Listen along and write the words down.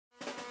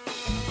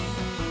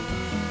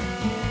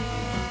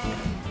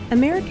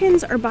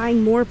Americans are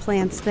buying more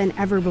plants than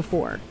ever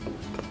before.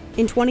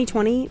 In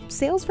 2020,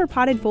 sales for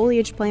potted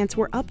foliage plants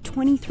were up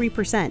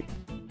 23%.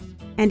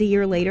 And a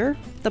year later,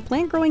 the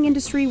plant-growing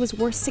industry was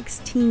worth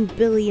 $16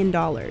 billion.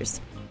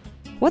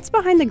 What's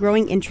behind the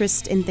growing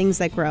interest in things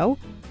that grow?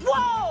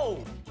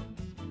 Whoa!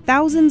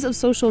 Thousands of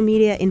social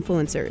media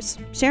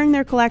influencers sharing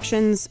their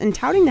collections and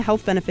touting the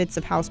health benefits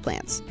of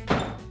houseplants.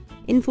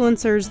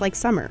 Influencers like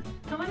Summer.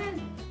 Come on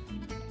in.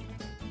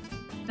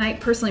 I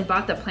personally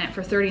bought the plant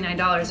for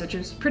 $39, which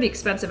was pretty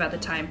expensive at the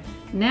time.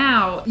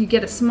 Now you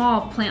get a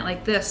small plant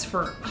like this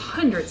for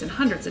hundreds and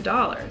hundreds of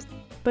dollars.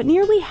 But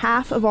nearly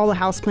half of all the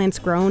houseplants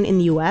grown in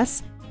the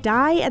US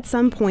die at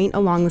some point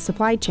along the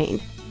supply chain.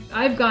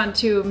 I've gone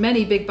to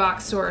many big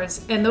box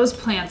stores, and those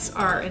plants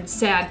are in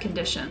sad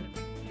condition.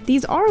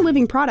 These are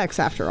living products,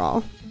 after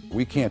all.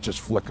 We can't just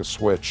flick a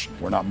switch.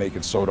 We're not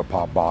making soda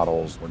pop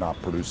bottles. We're not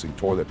producing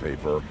toilet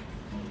paper.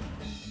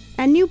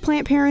 And new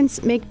plant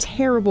parents make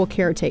terrible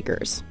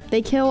caretakers.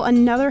 They kill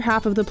another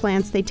half of the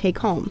plants they take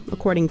home,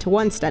 according to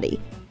one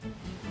study.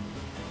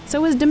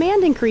 So as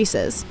demand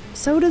increases,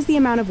 so does the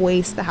amount of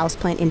waste the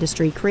houseplant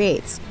industry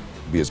creates.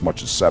 It'd be as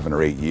much as 7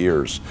 or 8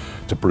 years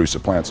to produce the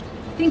plants.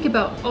 Think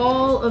about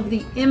all of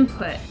the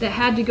input that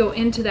had to go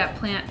into that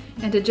plant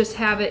and to just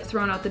have it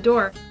thrown out the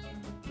door.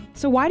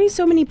 So why do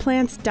so many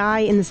plants die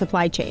in the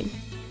supply chain?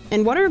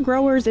 And what are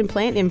growers and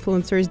plant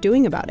influencers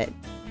doing about it?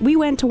 We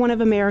went to one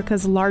of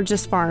America's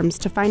largest farms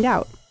to find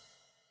out.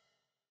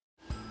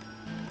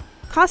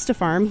 Costa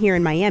Farm, here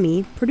in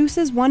Miami,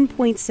 produces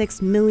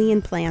 1.6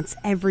 million plants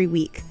every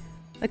week.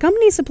 The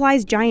company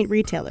supplies giant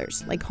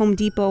retailers like Home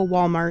Depot,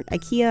 Walmart,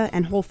 IKEA,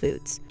 and Whole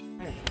Foods.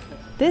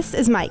 This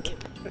is Mike.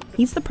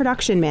 He's the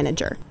production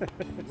manager.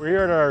 We're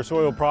here at our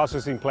soil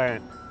processing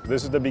plant.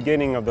 This is the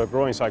beginning of the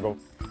growing cycle.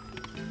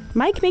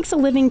 Mike makes a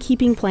living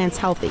keeping plants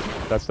healthy.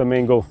 That's the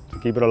main goal, to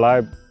keep it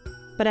alive.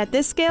 But at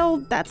this scale,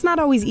 that's not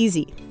always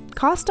easy.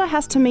 Costa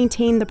has to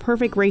maintain the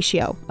perfect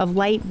ratio of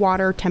light,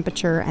 water,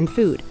 temperature, and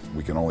food.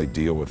 We can only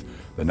deal with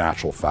the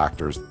natural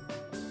factors.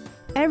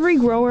 Every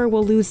grower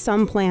will lose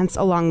some plants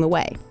along the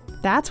way.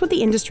 That's what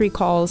the industry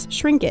calls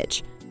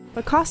shrinkage.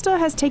 But Costa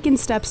has taken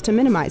steps to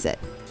minimize it.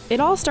 It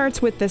all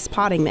starts with this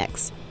potting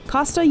mix.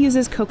 Costa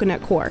uses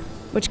coconut coir,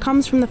 which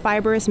comes from the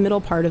fibrous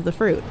middle part of the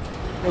fruit.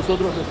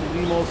 Nosotros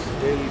recibimos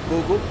el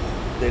coco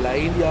de la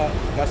India,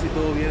 casi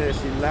todo viene de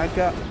Sri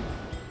Lanka.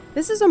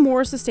 This is a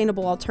more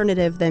sustainable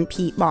alternative than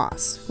peat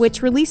moss,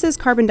 which releases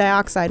carbon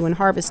dioxide when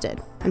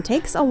harvested and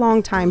takes a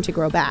long time to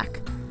grow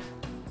back.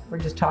 We're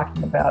just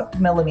talking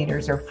about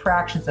millimeters or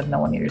fractions of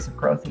millimeters of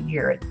growth a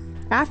year.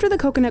 After the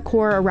coconut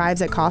coir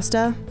arrives at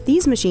Costa,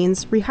 these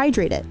machines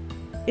rehydrate it.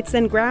 It's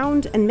then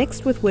ground and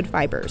mixed with wood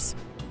fibers.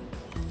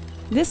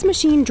 This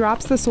machine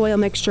drops the soil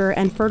mixture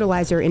and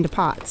fertilizer into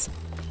pots.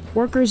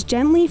 Workers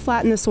gently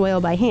flatten the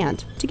soil by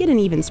hand to get an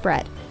even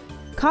spread.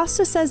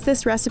 Costa says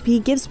this recipe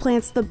gives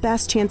plants the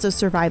best chance of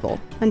survival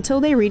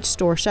until they reach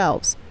store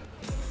shelves.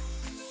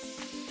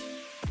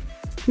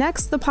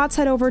 Next, the pots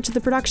head over to the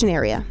production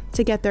area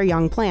to get their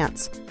young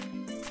plants.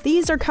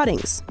 These are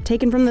cuttings,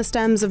 taken from the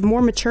stems of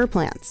more mature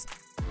plants.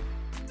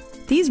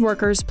 These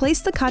workers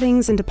place the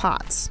cuttings into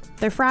pots.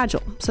 They're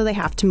fragile, so they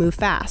have to move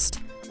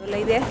fast. La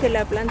idea es que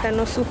la planta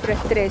no sufra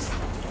estrés.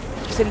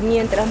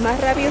 Mientras más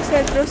rápido sea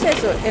el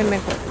proceso, es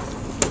mejor.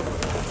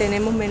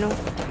 Tenemos menos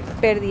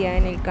pérdida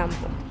en el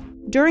campo.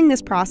 During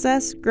this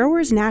process,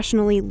 growers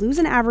nationally lose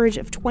an average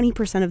of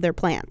 20% of their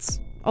plants,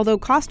 although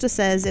Costa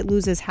says it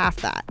loses half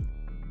that.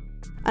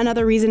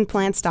 Another reason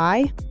plants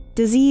die?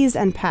 Disease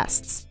and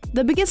pests.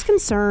 The biggest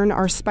concern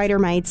are spider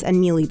mites and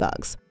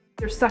mealybugs.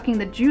 They're sucking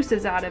the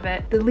juices out of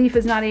it. The leaf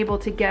is not able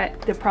to get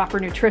the proper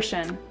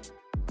nutrition.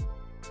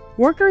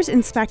 Workers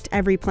inspect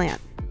every plant.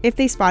 If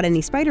they spot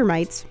any spider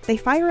mites, they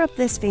fire up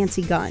this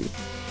fancy gun,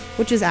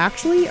 which is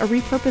actually a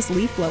repurposed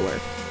leaf blower.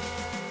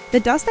 The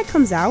dust that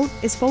comes out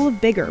is full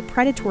of bigger,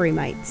 predatory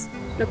mites.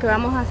 Lo que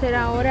vamos a hacer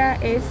ahora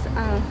es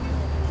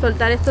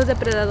soltar estos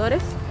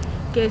depredadores,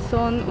 que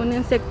son un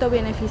insecto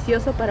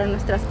beneficioso para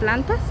nuestras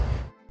plantas.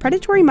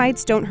 Predatory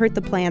mites don't hurt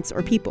the plants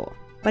or people,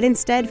 but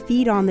instead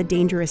feed on the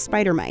dangerous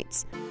spider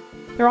mites.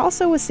 They're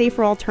also a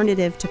safer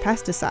alternative to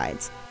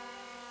pesticides.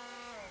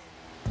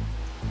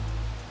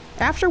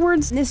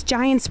 Afterwards, this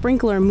giant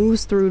sprinkler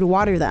moves through to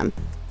water them.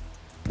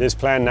 This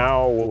plant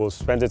now will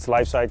spend its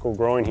life cycle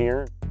growing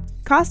here.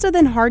 Costa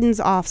then hardens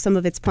off some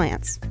of its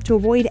plants to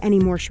avoid any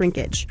more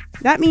shrinkage.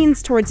 That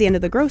means towards the end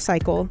of the growth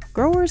cycle,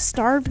 growers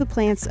starve the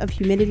plants of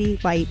humidity,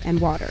 light,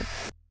 and water.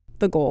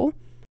 The goal?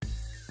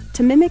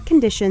 To mimic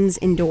conditions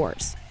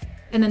indoors.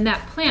 And then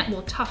that plant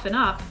will toughen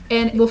up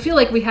and we'll feel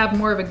like we have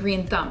more of a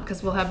green thumb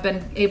because we'll have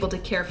been able to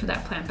care for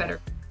that plant better.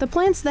 The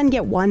plants then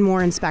get one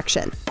more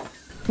inspection.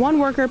 One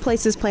worker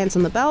places plants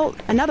on the belt,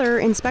 another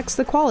inspects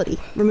the quality,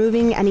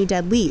 removing any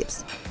dead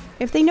leaves.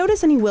 If they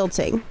notice any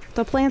wilting,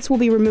 the plants will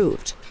be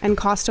removed, and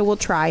Costa will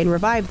try and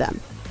revive them.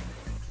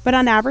 But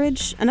on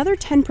average, another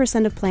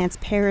 10% of plants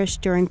perish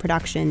during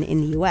production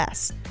in the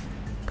US.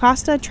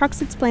 Costa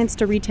trucks its plants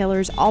to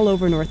retailers all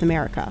over North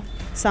America.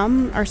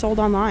 Some are sold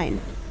online.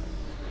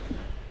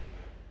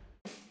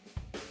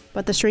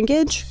 But the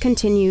shrinkage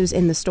continues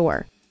in the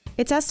store.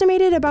 It's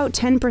estimated about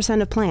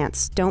 10% of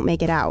plants don't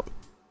make it out.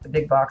 The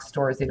big box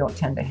stores, they don't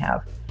tend to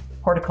have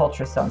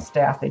horticulturists on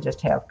staff. They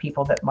just have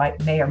people that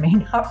may or may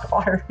not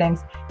water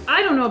things.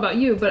 I don't know about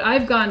you, but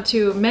I've gone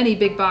to many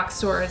big box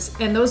stores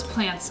and those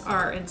plants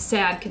are in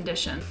sad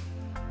condition.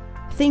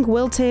 Think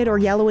wilted or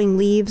yellowing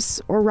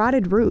leaves or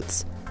rotted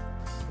roots.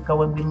 We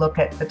go and we look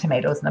at the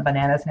tomatoes and the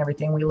bananas and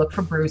everything. We look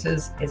for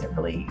bruises. Is it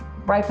really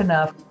ripe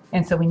enough?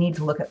 And so we need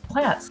to look at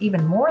plants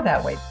even more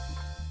that way.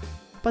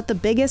 But the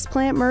biggest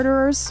plant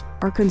murderers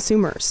are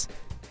consumers.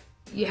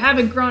 You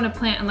haven't grown a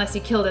plant unless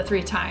you killed it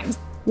 3 times.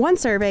 One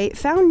survey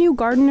found new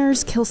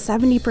gardeners kill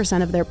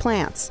 70% of their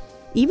plants.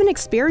 Even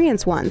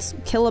experienced ones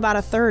kill about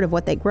 1/3 of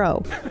what they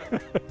grow.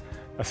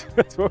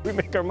 That's where we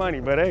make our money,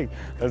 but hey,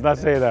 let's not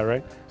say that,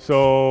 right?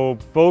 So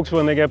folks,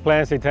 when they get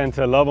plants, they tend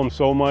to love them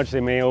so much,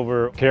 they may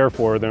over care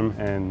for them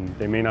and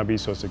they may not be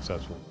so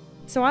successful.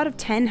 So out of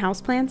 10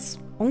 houseplants,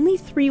 only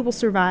 3 will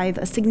survive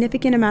a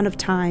significant amount of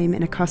time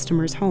in a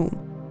customer's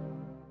home.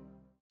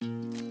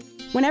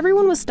 When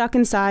everyone was stuck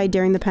inside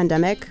during the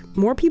pandemic,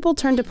 more people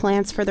turned to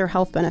plants for their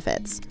health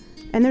benefits.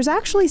 And there's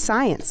actually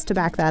science to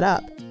back that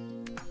up.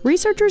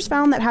 Researchers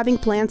found that having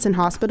plants in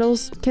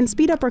hospitals can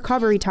speed up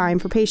recovery time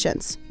for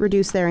patients,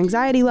 reduce their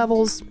anxiety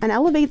levels, and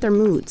elevate their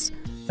moods.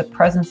 The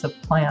presence of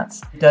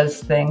plants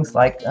does things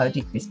like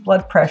decrease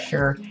blood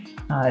pressure,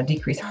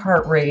 decrease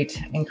heart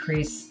rate,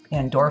 increase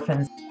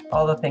endorphins,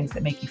 all the things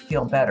that make you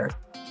feel better.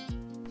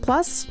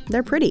 Plus,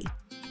 they're pretty.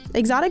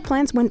 Exotic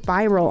plants went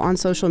viral on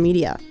social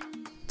media.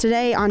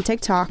 Today on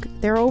TikTok,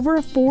 there are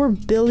over 4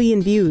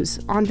 billion views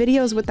on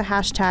videos with the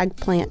hashtag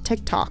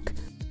 #PlantTikTok.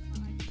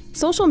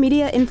 Social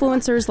media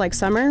influencers like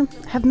Summer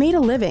have made a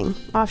living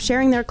off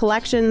sharing their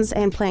collections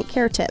and plant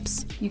care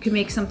tips. You can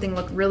make something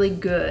look really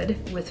good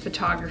with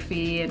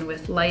photography and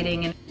with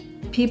lighting, and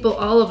people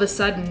all of a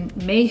sudden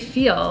may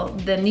feel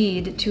the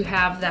need to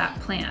have that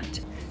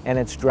plant. And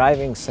it's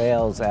driving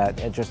sales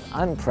at just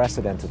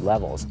unprecedented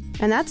levels.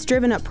 And that's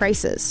driven up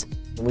prices.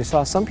 We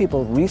saw some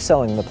people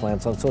reselling the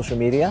plants on social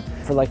media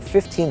for like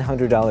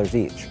 $1,500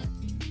 each.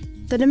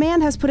 The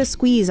demand has put a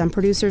squeeze on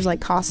producers like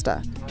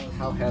Costa.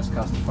 How has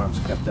Costa Farms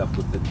kept up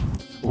with it?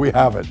 We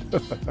haven't.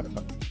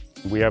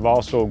 We have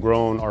also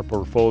grown our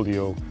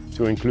portfolio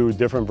to include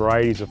different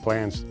varieties of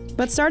plants.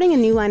 But starting a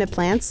new line of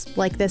plants,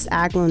 like this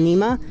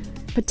Aglaonema,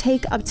 could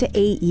take up to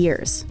 8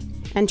 years.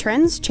 And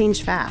trends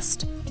change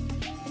fast.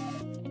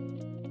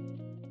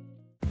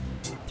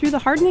 Through the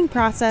hardening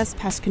process,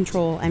 pest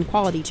control, and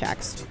quality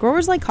checks,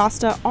 growers like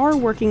Costa are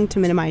working to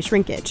minimize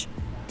shrinkage.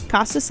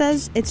 Costa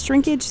says its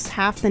shrinkage is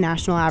half the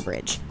national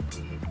average.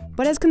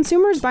 But as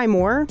consumers buy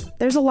more,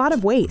 there's a lot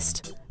of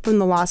waste, from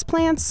the lost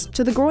plants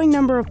to the growing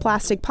number of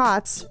plastic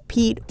pots,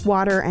 peat,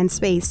 water, and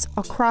space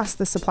across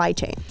the supply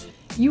chain.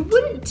 You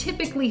wouldn't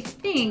typically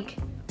think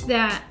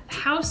that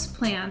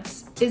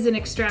houseplants is an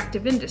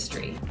extractive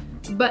industry,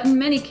 but in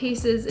many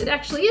cases it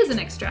actually is an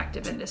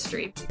extractive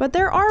industry. But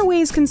there are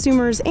ways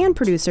consumers and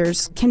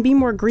producers can be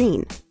more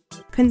green.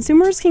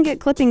 Consumers can get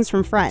clippings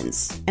from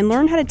friends and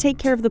learn how to take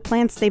care of the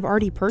plants they've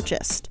already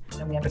purchased.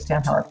 And we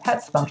understand how our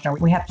pets function.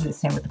 We have to do the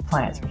same with the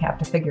plants. We have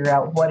to figure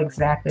out what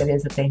exactly it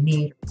is that they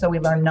need. So we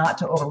learn not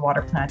to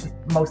overwater plants.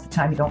 Most of the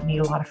time you don't need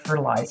a lot of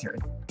fertilizer.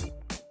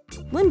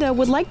 Linda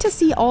would like to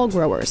see all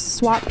growers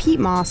swap peat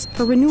moss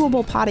for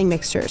renewable potting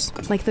mixtures,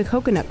 like the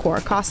coconut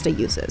coir Costa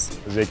uses.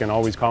 They can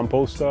always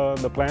compost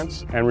the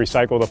plants and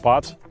recycle the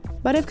pots.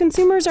 But if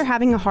consumers are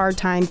having a hard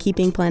time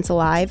keeping plants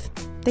alive,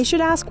 they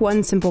should ask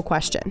one simple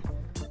question.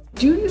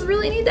 Do you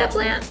really need that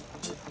plant?